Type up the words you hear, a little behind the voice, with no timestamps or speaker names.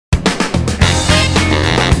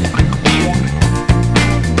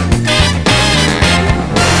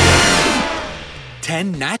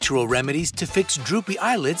10 natural remedies to fix droopy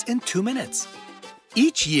eyelids in 2 minutes.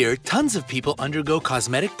 Each year, tons of people undergo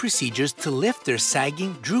cosmetic procedures to lift their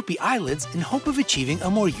sagging, droopy eyelids in hope of achieving a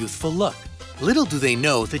more youthful look. Little do they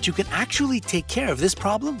know that you can actually take care of this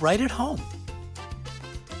problem right at home.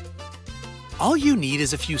 All you need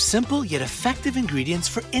is a few simple yet effective ingredients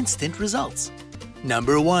for instant results.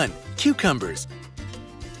 Number 1. Cucumbers.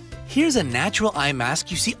 Here's a natural eye mask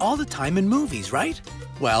you see all the time in movies, right?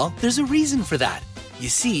 Well, there's a reason for that. You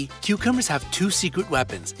see, cucumbers have 2 secret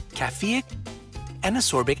weapons, caffeic and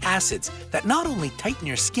ascorbic acids, that not only tighten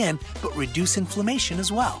your skin but reduce inflammation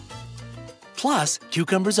as well. Plus,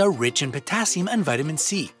 cucumbers are rich in potassium and vitamin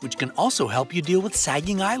C, which can also help you deal with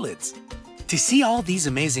sagging eyelids. To see all these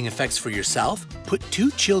amazing effects for yourself, put 2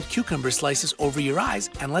 chilled cucumber slices over your eyes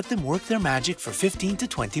and let them work their magic for 15 to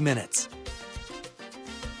 20 minutes.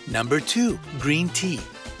 Number 2. Green tea.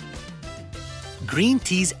 Green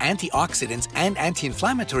tea's antioxidants and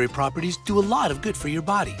anti-inflammatory properties do a lot of good for your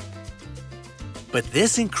body. But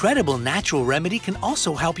this incredible natural remedy can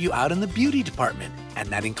also help you out in the beauty department, and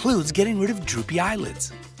that includes getting rid of droopy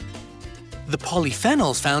eyelids. The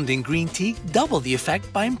polyphenols found in green tea double the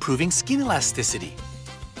effect by improving skin elasticity.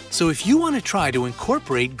 So if you want to try to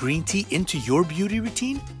incorporate green tea into your beauty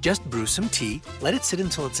routine, just brew some tea, let it sit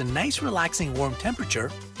until it's a nice relaxing warm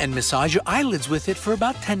temperature, and massage your eyelids with it for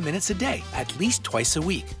about 10 minutes a day, at least twice a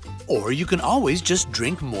week. Or you can always just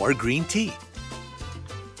drink more green tea.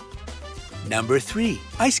 Number 3.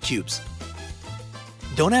 Ice cubes.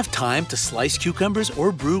 Don't have time to slice cucumbers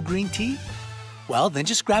or brew green tea? Well, then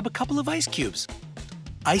just grab a couple of ice cubes.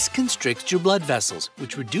 Ice constricts your blood vessels,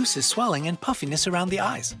 which reduces swelling and puffiness around the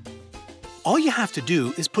eyes. All you have to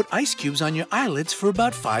do is put ice cubes on your eyelids for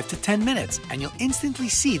about 5 to 10 minutes, and you'll instantly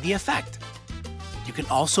see the effect. You can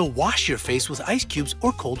also wash your face with ice cubes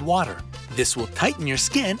or cold water. This will tighten your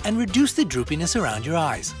skin and reduce the droopiness around your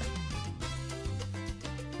eyes.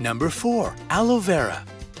 Number 4. Aloe vera.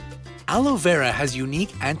 Aloe vera has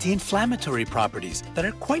unique anti-inflammatory properties that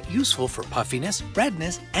are quite useful for puffiness,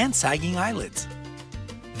 redness, and sagging eyelids.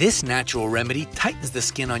 This natural remedy tightens the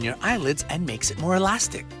skin on your eyelids and makes it more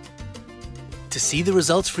elastic. To see the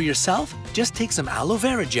results for yourself, just take some aloe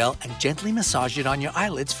vera gel and gently massage it on your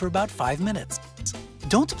eyelids for about 5 minutes.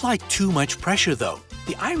 Don't apply too much pressure though.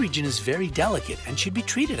 The eye region is very delicate and should be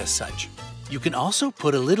treated as such. You can also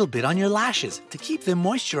put a little bit on your lashes to keep them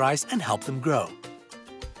moisturized and help them grow.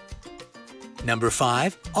 Number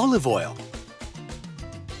 5. Olive oil.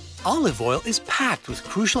 Olive oil is packed with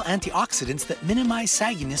crucial antioxidants that minimize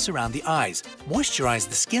sagginess around the eyes, moisturize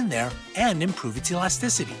the skin there, and improve its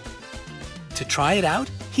elasticity. To try it out,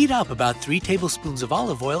 heat up about 3 tablespoons of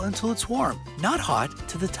olive oil until it's warm, not hot,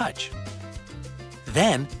 to the touch.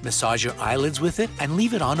 Then, massage your eyelids with it and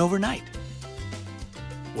leave it on overnight.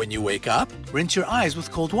 When you wake up, rinse your eyes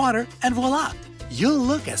with cold water and voila! You'll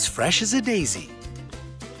look as fresh as a daisy.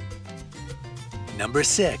 Number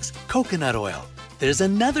 6. Coconut oil. There's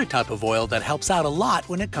another type of oil that helps out a lot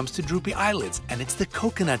when it comes to droopy eyelids, and it's the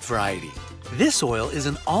coconut variety. This oil is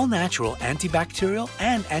an all-natural antibacterial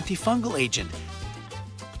and antifungal agent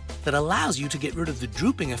that allows you to get rid of the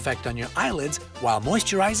drooping effect on your eyelids while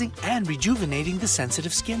moisturizing and rejuvenating the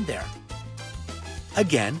sensitive skin there.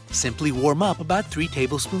 Again, simply warm up about 3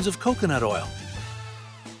 tablespoons of coconut oil.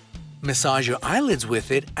 Massage your eyelids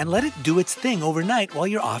with it and let it do its thing overnight while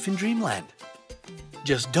you're off in dreamland.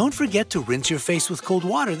 Just don't forget to rinse your face with cold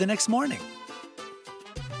water the next morning.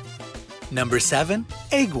 Number 7.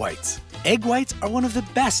 Egg whites. Egg whites are one of the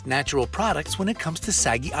best natural products when it comes to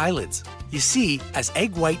saggy eyelids. You see, as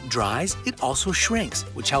egg white dries, it also shrinks,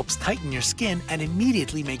 which helps tighten your skin and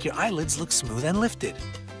immediately make your eyelids look smooth and lifted.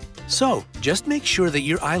 So, just make sure that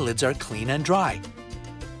your eyelids are clean and dry.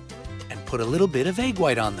 And put a little bit of egg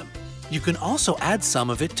white on them. You can also add some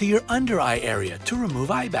of it to your under eye area to remove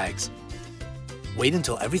eye bags. Wait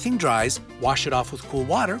until everything dries, wash it off with cool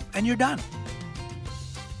water, and you're done.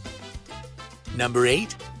 Number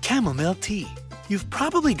 8. Chamomile tea. You've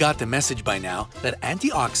probably got the message by now that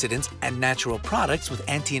antioxidants and natural products with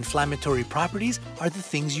anti-inflammatory properties are the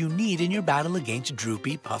things you need in your battle against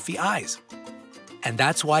droopy, puffy eyes. And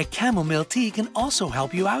that's why chamomile tea can also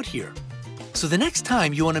help you out here. So the next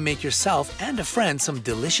time you want to make yourself and a friend some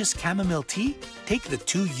delicious chamomile tea, take the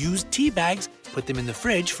 2 used tea bags, put them in the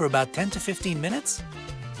fridge for about 10 to 15 minutes,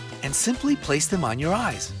 and simply place them on your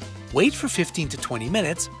eyes. Wait for 15 to 20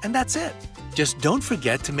 minutes, and that's it. Just don't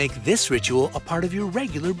forget to make this ritual a part of your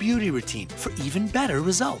regular beauty routine for even better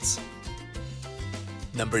results.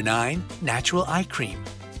 Number 9. Natural eye cream.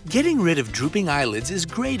 Getting rid of drooping eyelids is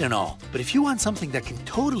great and all, but if you want something that can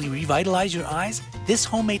totally revitalize your eyes, this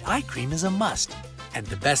homemade eye cream is a must. And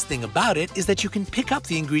the best thing about it is that you can pick up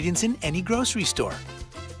the ingredients in any grocery store.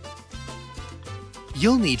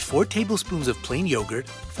 You'll need 4 tablespoons of plain yogurt,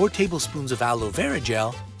 4 tablespoons of aloe vera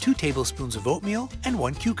gel, 2 tablespoons of oatmeal, and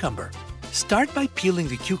 1 cucumber. Start by peeling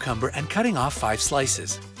the cucumber and cutting off 5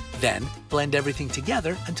 slices. Then, blend everything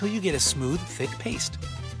together until you get a smooth, thick paste.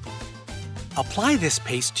 Apply this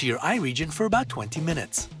paste to your eye region for about 20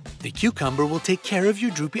 minutes. The cucumber will take care of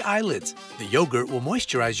your droopy eyelids, the yogurt will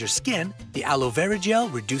moisturize your skin, the aloe vera gel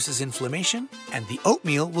reduces inflammation, and the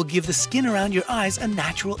oatmeal will give the skin around your eyes a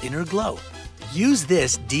natural inner glow. Use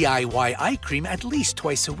this DIY eye cream at least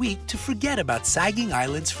twice a week to forget about sagging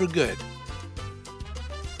eyelids for good.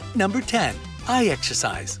 Number 10. Eye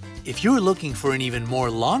exercise. If you're looking for an even more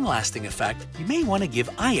long-lasting effect, you may want to give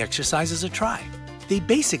eye exercises a try. They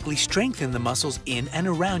basically strengthen the muscles in and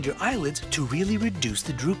around your eyelids to really reduce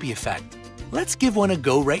the droopy effect. Let's give one a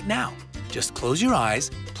go right now. Just close your eyes,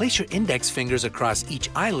 place your index fingers across each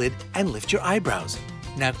eyelid, and lift your eyebrows.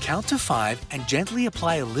 Now count to 5 and gently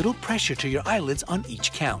apply a little pressure to your eyelids on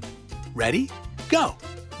each count. Ready? Go!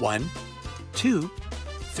 1, 2,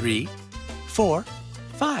 3, 4,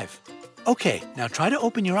 5. Okay, now try to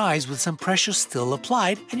open your eyes with some pressure still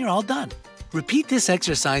applied and you're all done. Repeat this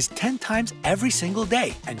exercise 10 times every single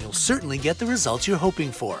day and you'll certainly get the results you're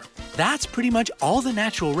hoping for. That's pretty much all the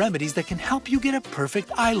natural remedies that can help you get a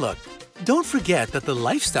perfect eye look. Don't forget that the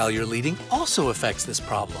lifestyle you're leading also affects this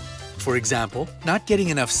problem. For example, not getting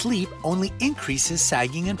enough sleep only increases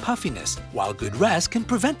sagging and puffiness, while good rest can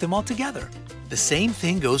prevent them altogether. The same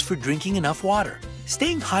thing goes for drinking enough water.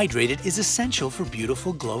 Staying hydrated is essential for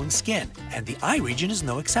beautiful glowing skin, and the eye region is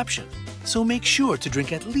no exception. So make sure to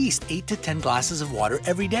drink at least 8 to 10 glasses of water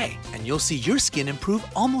every day, and you'll see your skin improve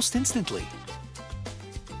almost instantly.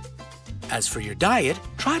 As for your diet,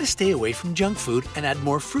 try to stay away from junk food and add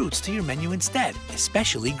more fruits to your menu instead,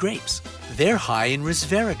 especially grapes. They're high in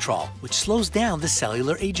resveratrol, which slows down the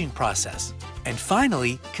cellular aging process. And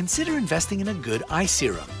finally, consider investing in a good eye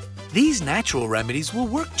serum. These natural remedies will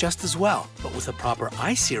work just as well, but with a proper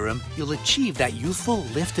eye serum, you'll achieve that youthful,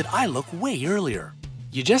 lifted eye look way earlier.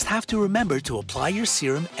 You just have to remember to apply your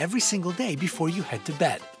serum every single day before you head to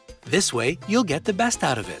bed. This way, you'll get the best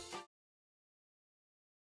out of it.